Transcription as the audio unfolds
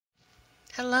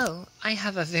Hello, I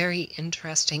have a very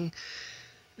interesting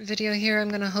video here. I'm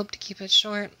going to hope to keep it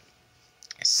short.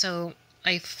 So,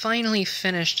 I finally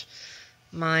finished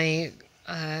my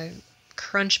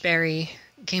Crunchberry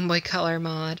Game Boy Color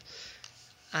mod.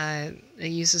 It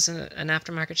uses an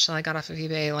aftermarket shell I got off of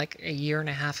eBay like a year and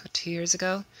a half, 2 years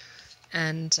ago.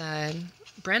 And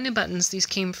brand new buttons. These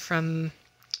came from,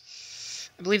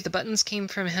 I believe the buttons came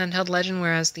from Handheld Legend,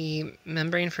 whereas the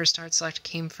membrane for Start Select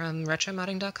came from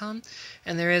retromodding.com.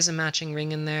 And there is a matching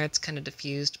ring in there. It's kind of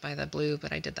diffused by the blue,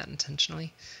 but I did that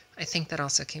intentionally. I think that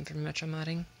also came from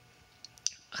retromodding.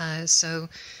 So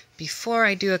before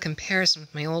I do a comparison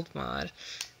with my old mod,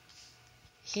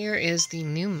 here is the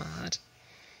new mod.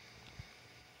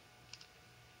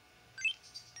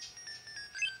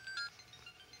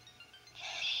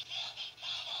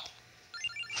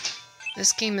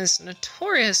 This game is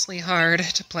notoriously hard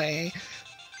to play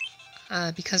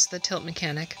because of the tilt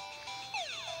mechanic.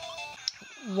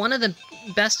 One of the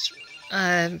best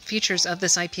features of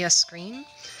this IPS screen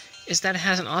is that it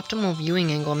has an optimal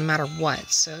viewing angle no matter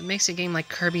what, so it makes a game like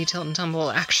Kirby Tilt and Tumble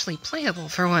actually playable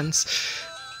for once.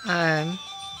 As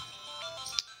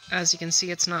you can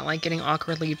see, it's not like getting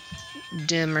awkwardly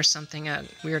dim or something at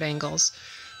weird angles,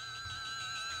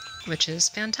 which is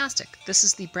fantastic. This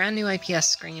is the brand new IPS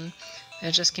screen.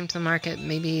 It just came to the market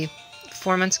maybe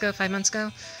 4 months ago, 5 months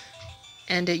ago,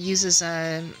 and it uses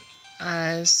a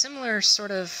similar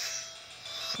sort of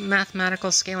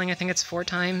mathematical scaling. I think it's 4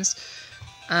 times,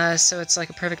 so it's like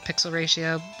a perfect pixel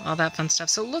ratio, all that fun stuff.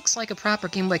 So it looks like a proper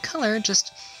Game Boy Color,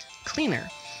 just cleaner.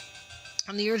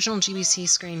 On the original GBC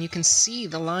screen, you can see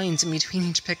the lines in between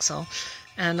each pixel,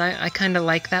 and I kind of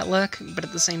like that look, but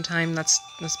at the same time, that's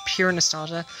pure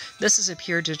nostalgia. This is a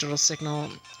pure digital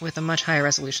signal with a much higher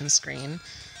resolution screen.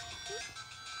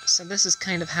 So this is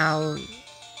kind of how,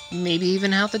 maybe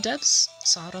even how the devs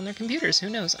saw it on their computers. Who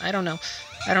knows? I don't know.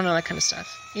 I don't know that kind of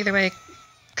stuff. Either way,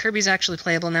 Kirby's actually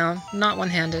playable now, not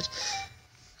one-handed.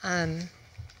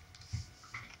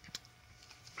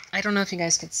 I don't know if you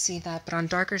guys could see that, but on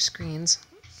darker screens,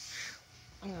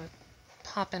 I'm going to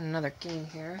pop in another game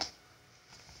here.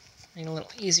 Make it a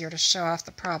little easier to show off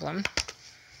the problem.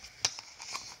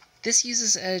 This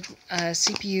uses a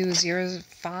CPU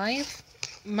 05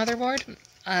 motherboard,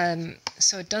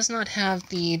 so it does not have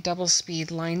the double speed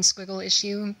line squiggle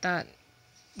issue that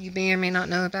you may or may not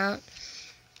know about.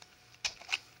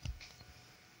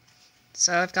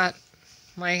 So I've got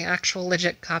my actual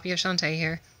legit copy of Shantae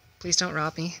here. Please don't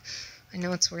rob me. I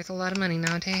know it's worth a lot of money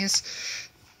nowadays.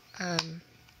 But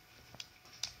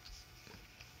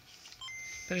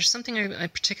there's something I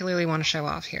particularly want to show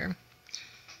off here.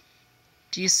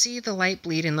 Do you see the light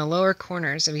bleed in the lower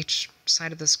corners of each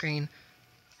side of the screen?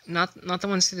 Not the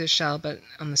ones through the shell, but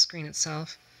on the screen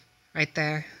itself. Right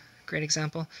there. Great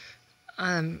example.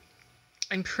 I'm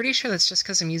pretty sure that's just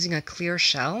because I'm using a clear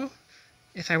shell.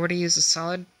 If I were to use a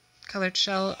solid colored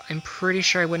shell, I'm pretty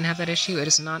sure I wouldn't have that issue. It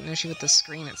is not an issue with the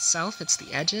screen itself, it's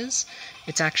the edges.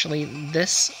 It's actually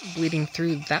this bleeding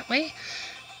through that way.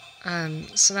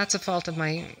 So that's a fault of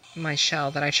my shell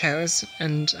that I chose,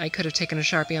 and I could have taken a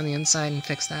Sharpie on the inside and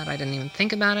fixed that. I didn't even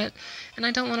think about it, and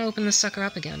I don't want to open this sucker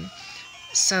up again.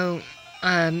 So,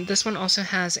 this one also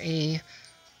has a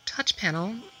touch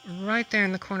panel right there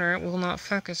in the corner. It will not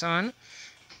focus on.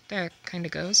 There it kind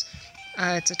of goes.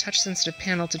 It's a touch-sensitive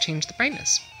panel to change the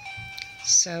brightness.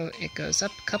 So it goes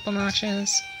up a couple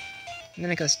notches, and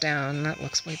then it goes down. That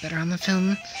looks way better on the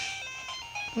film.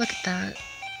 Look at that.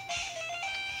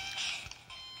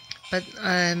 But,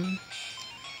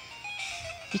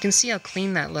 you can see how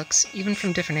clean that looks, even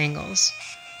from different angles.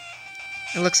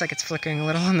 It looks like it's flickering a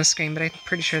little on the screen, but I'm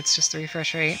pretty sure it's just the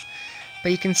refresh rate.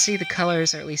 But you can see the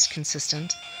colors are at least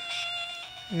consistent.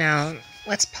 Now,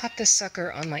 let's pop this sucker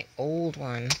on my old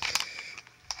one.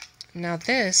 Now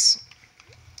this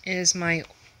is my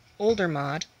older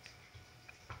mod.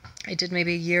 I did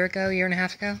maybe a year and a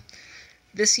half ago.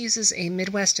 This uses a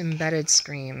Midwest embedded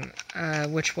screen,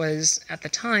 which was, at the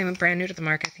time, brand new to the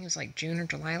market. I think it was like June or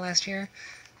July last year.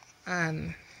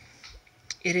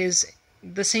 It is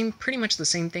pretty much the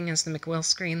same thing as the McWill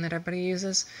screen that everybody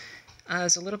uses.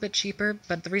 It's a little bit cheaper,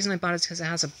 but the reason I bought it is because it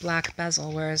has a black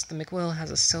bezel, whereas the McWill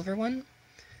has a silver one.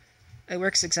 It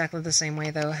works exactly the same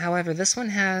way, though. However, this one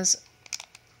has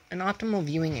an optimal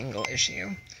viewing angle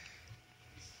issue.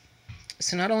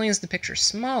 So not only is the picture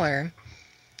smaller,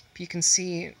 you can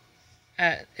see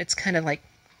it's kind of like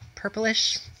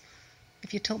purplish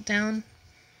if you tilt down.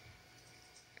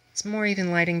 It's more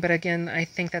even lighting, but again, I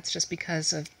think that's just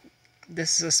because of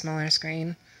this is a smaller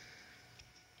screen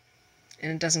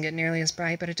and it doesn't get nearly as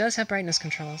bright, but it does have brightness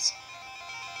controls.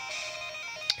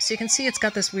 So you can see it's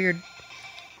got this weird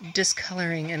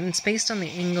discoloring, and it's based on the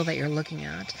angle that you're looking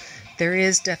at. There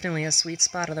is definitely a sweet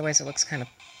spot, otherwise it looks kind of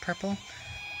purple.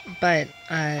 But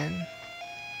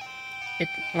it,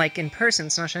 like in person,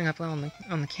 it's not showing up well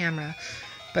on the camera,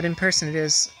 but in person it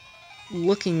is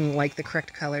looking like the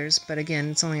correct colors, but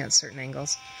again, it's only at certain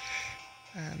angles.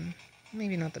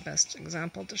 Maybe not the best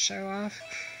example to show off.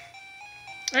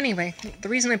 Anyway, the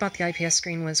reason I bought the IPS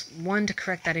screen was, 1, to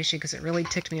correct that issue because it really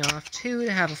ticked me off, 2,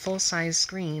 to have a full-size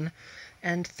screen,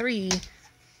 and 3,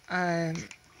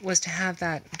 was to have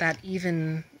that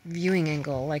even viewing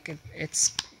angle. Like,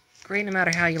 it's great no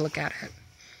matter how you look at it.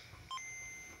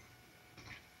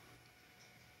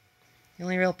 The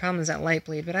only real problem is that light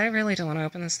bleed, but I really don't want to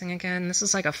open this thing again. This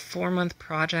is like a 4-month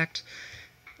project,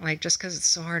 like, just because it's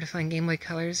so hard to find Game Boy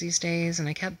colors these days, and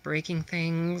I kept breaking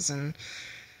things, and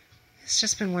it's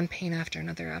just been one pain after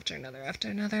another, after another, after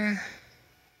another.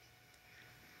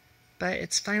 But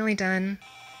it's finally done.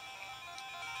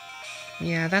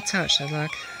 Yeah, that's how it should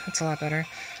look. That's a lot better.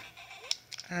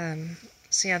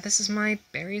 So yeah, this is my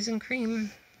berries and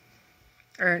cream.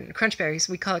 Or crunch berries.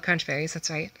 We call it crunch berries, that's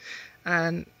right.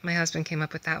 My husband came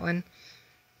up with that one.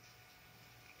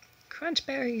 Crunch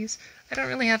berries. I don't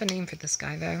really have a name for this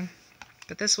guy, though.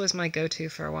 But this was my go-to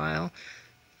for a while.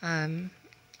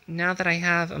 Now that I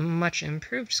have a much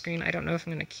improved screen, I don't know if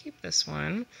I'm going to keep this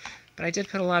one. But I did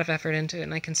put a lot of effort into it,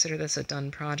 and I consider this a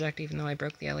done project, even though I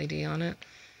broke the LED on it.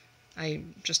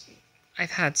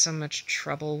 I've had so much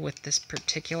trouble with this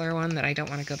particular one that I don't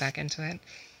want to go back into it.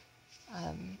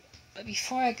 But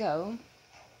before I go,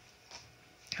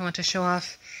 I want to show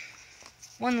off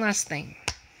one last thing.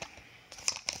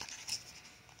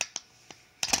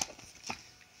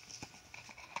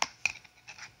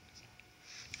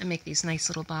 I make these nice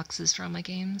little boxes for all my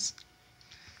games.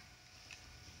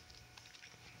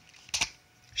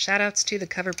 Shoutouts to the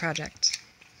Cover Project.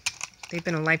 They've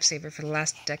been a lifesaver for the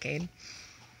last decade.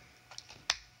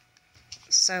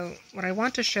 So, what I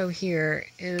want to show here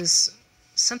is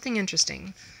something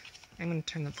interesting. I'm going to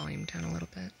turn the volume down a little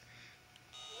bit.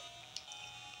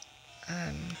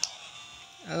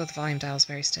 Oh, the volume dial is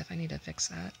very stiff. I need to fix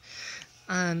that.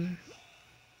 On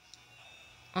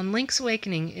Link's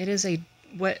Awakening, it is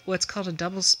what's called a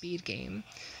double speed game.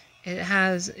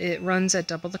 It runs at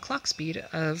double the clock speed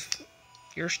of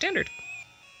your standard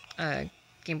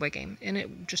Game Boy game, and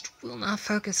it just will not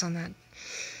focus on that.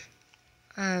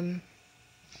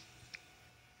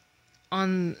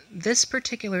 On this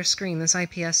particular screen, this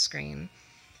IPS screen,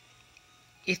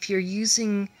 if you're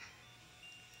using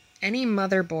any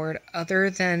motherboard other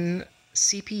than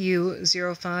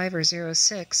CPU 05 or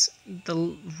 06,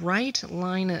 the right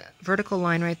line, vertical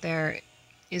line right there,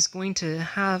 is going to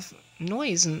have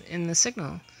noise in the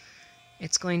signal.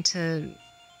 It's going to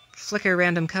flicker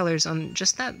random colors on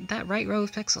just that right row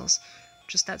of pixels,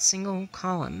 just that single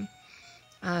column.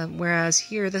 Whereas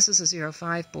here, this is a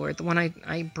 05 board. The one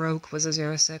I broke was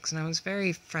a 06, and I was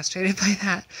very frustrated by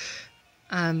that.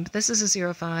 But this is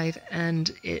a 05,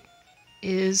 and it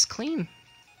is clean.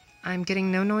 I'm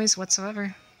getting no noise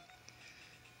whatsoever.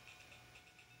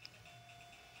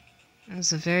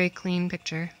 It's a very clean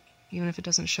picture, even if it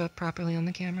doesn't show up properly on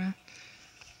the camera.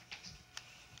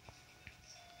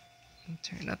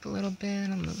 Turn it up a little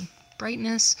bit on the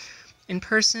brightness. In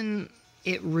person,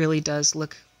 it really does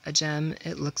look a gem.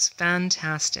 It looks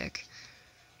fantastic.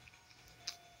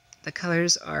 The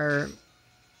colors are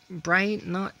bright,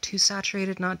 not too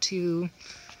saturated, not too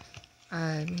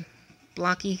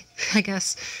blocky, I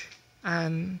guess.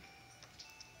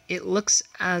 It looks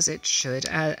as it should,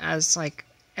 as like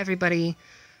everybody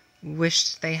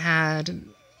wished they had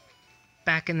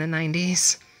back in the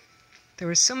 90s. There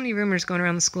were so many rumors going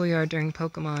around the schoolyard during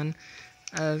Pokemon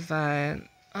of,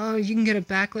 oh, you can get a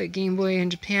backlit Game Boy in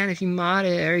Japan if you mod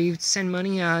it, or you send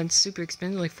money out, it's super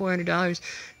expensive, like $400.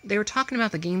 They were talking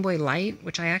about the Game Boy Light,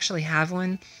 which I actually have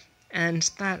one, and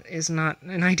that is not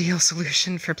an ideal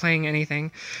solution for playing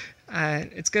anything.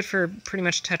 It's good for pretty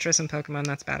much Tetris and Pokemon,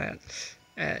 that's about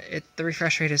it. The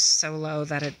refresh rate is so low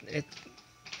that it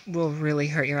will really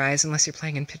hurt your eyes unless you're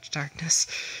playing in pitch darkness.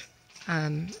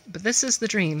 But this is the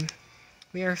dream.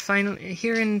 We are finally,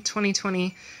 here in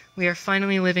 2020, we are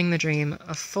finally living the dream.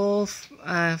 A full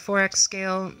 4x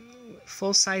scale,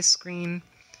 full-size screen,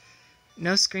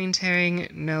 no screen tearing,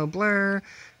 no blur,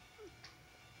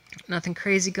 nothing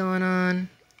crazy going on.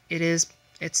 It's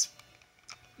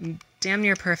damn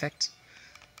near perfect.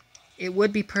 It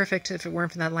would be perfect if it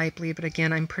weren't for that light bleed, but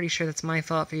again, I'm pretty sure that's my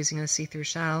fault for using a see-through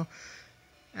shell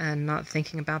and not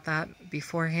thinking about that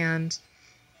beforehand.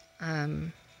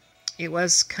 It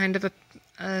was kind of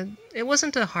it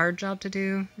wasn't a hard job to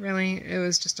do, really. It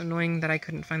was just annoying that I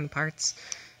couldn't find the parts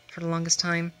for the longest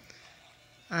time.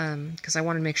 because I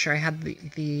wanted to make sure I had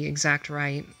the exact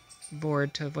right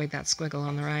board to avoid that squiggle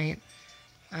on the right.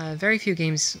 Very few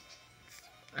games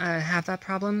have that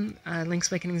problem. Link's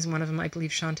Awakening is one of them. I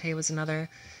believe Shantae was another.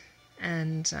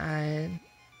 And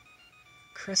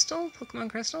Crystal? Pokemon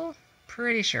Crystal?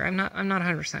 Pretty sure. I'm not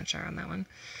 100% sure on that one.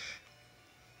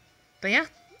 But yeah.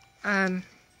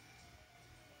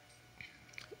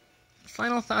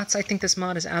 Final thoughts. I think this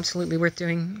mod is absolutely worth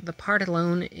doing. The part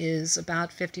alone is about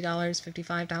 $50,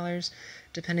 $55,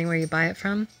 depending where you buy it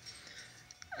from.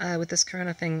 With this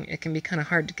Corona thing, it can be kind of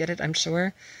hard to get it, I'm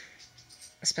sure.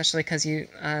 Especially because you,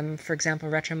 for example,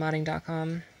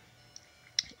 retromodding.com,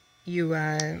 you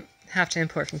have to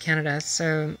import from Canada,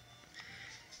 so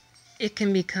it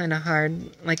can be kind of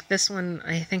hard. Like this one,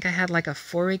 I think I had like a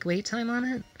 4-week wait time on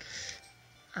it.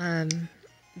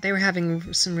 They were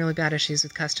having some really bad issues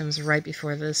with customs right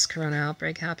before this Corona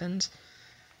outbreak happened.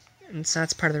 And so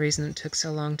that's part of the reason it took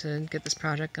so long to get this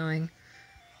project going.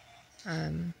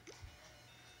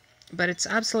 But it's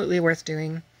absolutely worth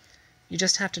doing. You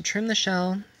just have to trim the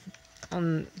shell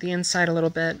on the inside a little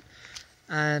bit.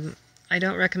 I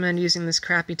don't recommend using this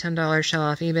crappy $10 shell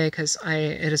off eBay because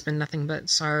it has been nothing but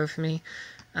sorrow for me.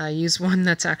 Use one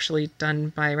that's actually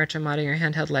done by Retromodding or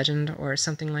Handheld Legend or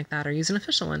something like that, or use an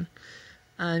official one.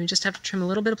 You just have to trim a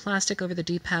little bit of plastic over the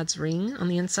D-pad's ring on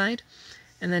the inside,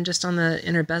 and then just on the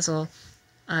inner bezel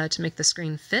to make the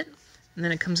screen fit. And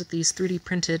then it comes with these 3D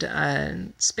printed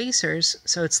spacers,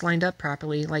 so it's lined up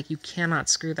properly. Like, you cannot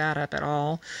screw that up at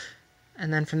all.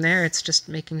 And then from there, it's just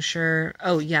making sure...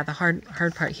 Oh, yeah, the hard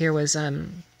part here was the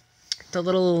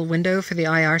little window for the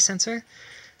IR sensor.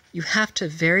 You have to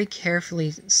very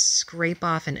carefully scrape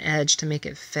off an edge to make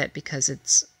it fit because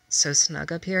it's so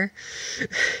snug up here.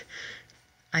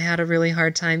 I had a really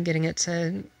hard time getting it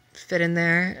to fit in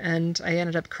there, and I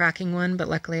ended up cracking one, but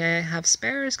luckily I have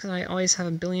spares because I always have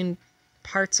a billion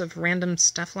parts of random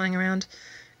stuff lying around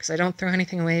because I don't throw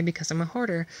anything away because I'm a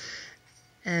hoarder.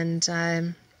 And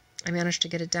I managed to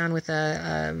get it down with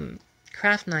a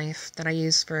craft knife that I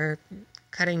use for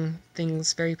cutting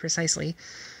things very precisely.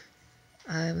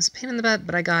 It was a pain in the butt,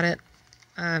 but I got it.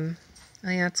 Oh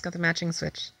yeah, it's got the matching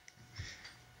switch.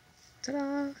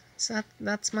 Ta-da! So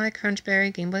that's my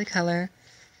Crunchberry Game Boy Color.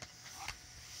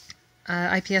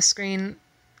 IPS screen,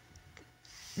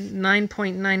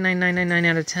 9.99999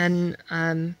 out of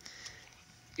 10.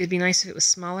 It'd be nice if it was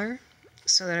smaller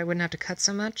so that I wouldn't have to cut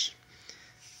so much.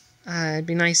 It'd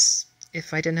be nice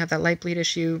if I didn't have that light bleed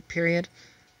issue, period.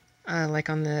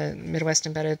 Like on the Midwest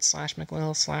Embedded /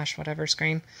 McWill / whatever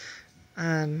screen.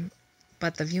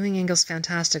 But the viewing angle's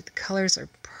fantastic. The colors are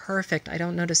perfect. I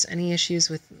don't notice any issues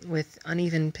with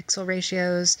uneven pixel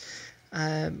ratios.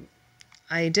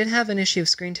 I did have an issue of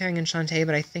screen tearing in Shantae,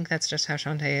 but I think that's just how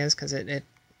Shantae is, because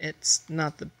it's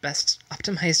not the best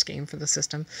optimized game for the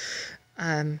system.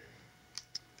 Fun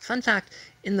fact,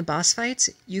 in the boss fights,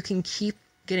 you can keep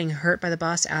getting hurt by the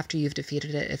boss after you've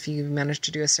defeated it if you manage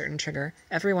to do a certain trigger.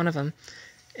 Every one of them.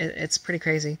 It's pretty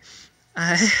crazy.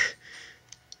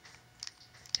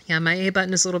 Yeah, my A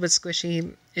button is a little bit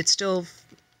squishy. It still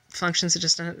functions, it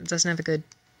just doesn't have a good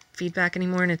feedback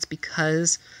anymore, and it's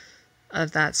because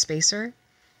of that spacer.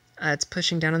 It's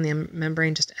pushing down on the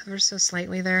membrane just ever so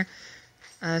slightly there.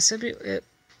 So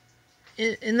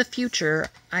in the future,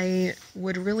 I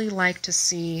would really like to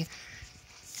see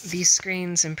these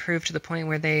screens improve to the point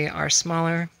where they are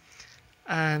smaller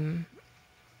and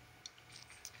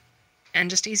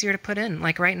just easier to put in.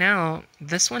 Like right now,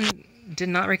 this one did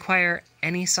not require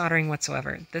any soldering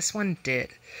whatsoever. This one did.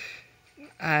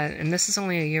 And this is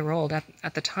only a year old.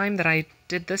 At the time that I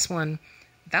did this one,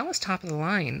 that was top of the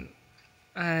line.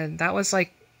 That was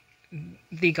like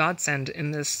the godsend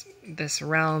in this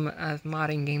realm of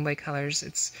modding Game Boy Colors.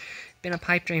 It's been a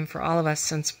pipe dream for all of us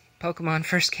since Pokemon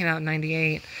first came out in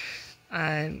 '98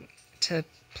 to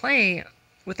play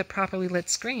with a properly lit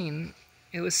screen.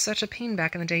 It was such a pain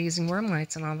back in the day using worm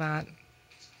lights and all that.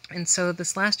 And so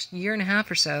this last year and a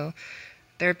half or so,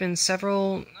 there have been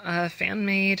several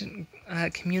fan-made,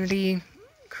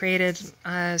 community-created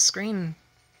screen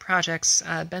projects.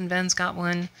 Ben Ven's got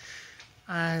one.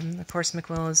 Of course,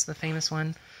 McWill is the famous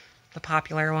one, the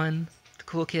popular one, the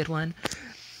cool kid one.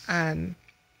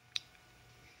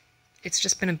 It's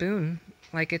just been a boon.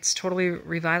 Like, it's totally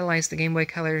revitalized the Game Boy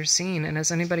Color scene, and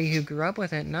as anybody who grew up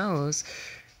with it knows,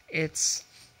 it's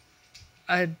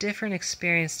a different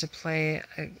experience to play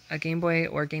a Game Boy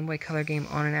or Game Boy Color game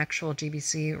on an actual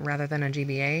GBC rather than a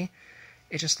GBA.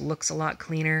 It just looks a lot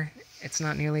cleaner. It's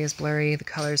not nearly as blurry. The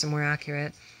colors are more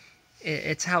accurate.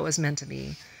 It's how it was meant to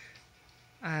be.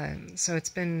 So it's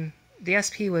been... The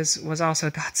SP was also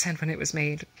a godsend when it was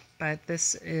made, but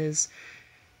this is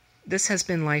this has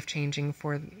been life-changing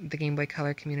for the Game Boy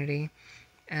Color community,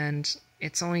 and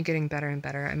it's only getting better and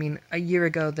better. I mean, a year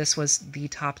ago, this was the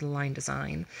top-of-the-line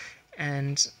design,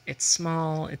 and it's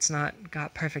small, it's not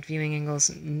got perfect viewing angles,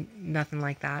 nothing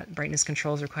like that. Brightness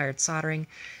controls required soldering.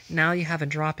 Now you have a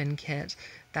drop-in kit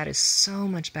that is so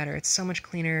much better. It's so much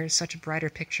cleaner, such a brighter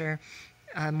picture,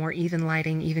 more even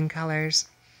lighting, even colors,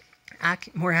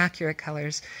 more accurate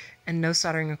colors, and no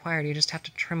soldering required. You just have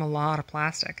to trim a lot of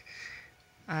plastic.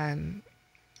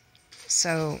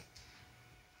 So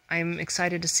I'm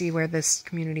excited to see where this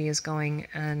community is going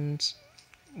and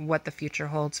what the future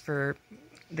holds for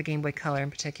the Game Boy Color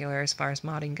in particular as far as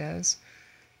modding goes.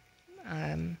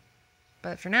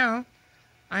 But for now,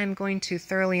 I'm going to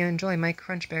thoroughly enjoy my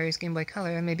Crunchberries Game Boy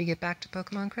Color and maybe get back to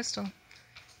Pokemon Crystal.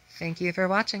 Thank you for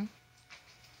watching.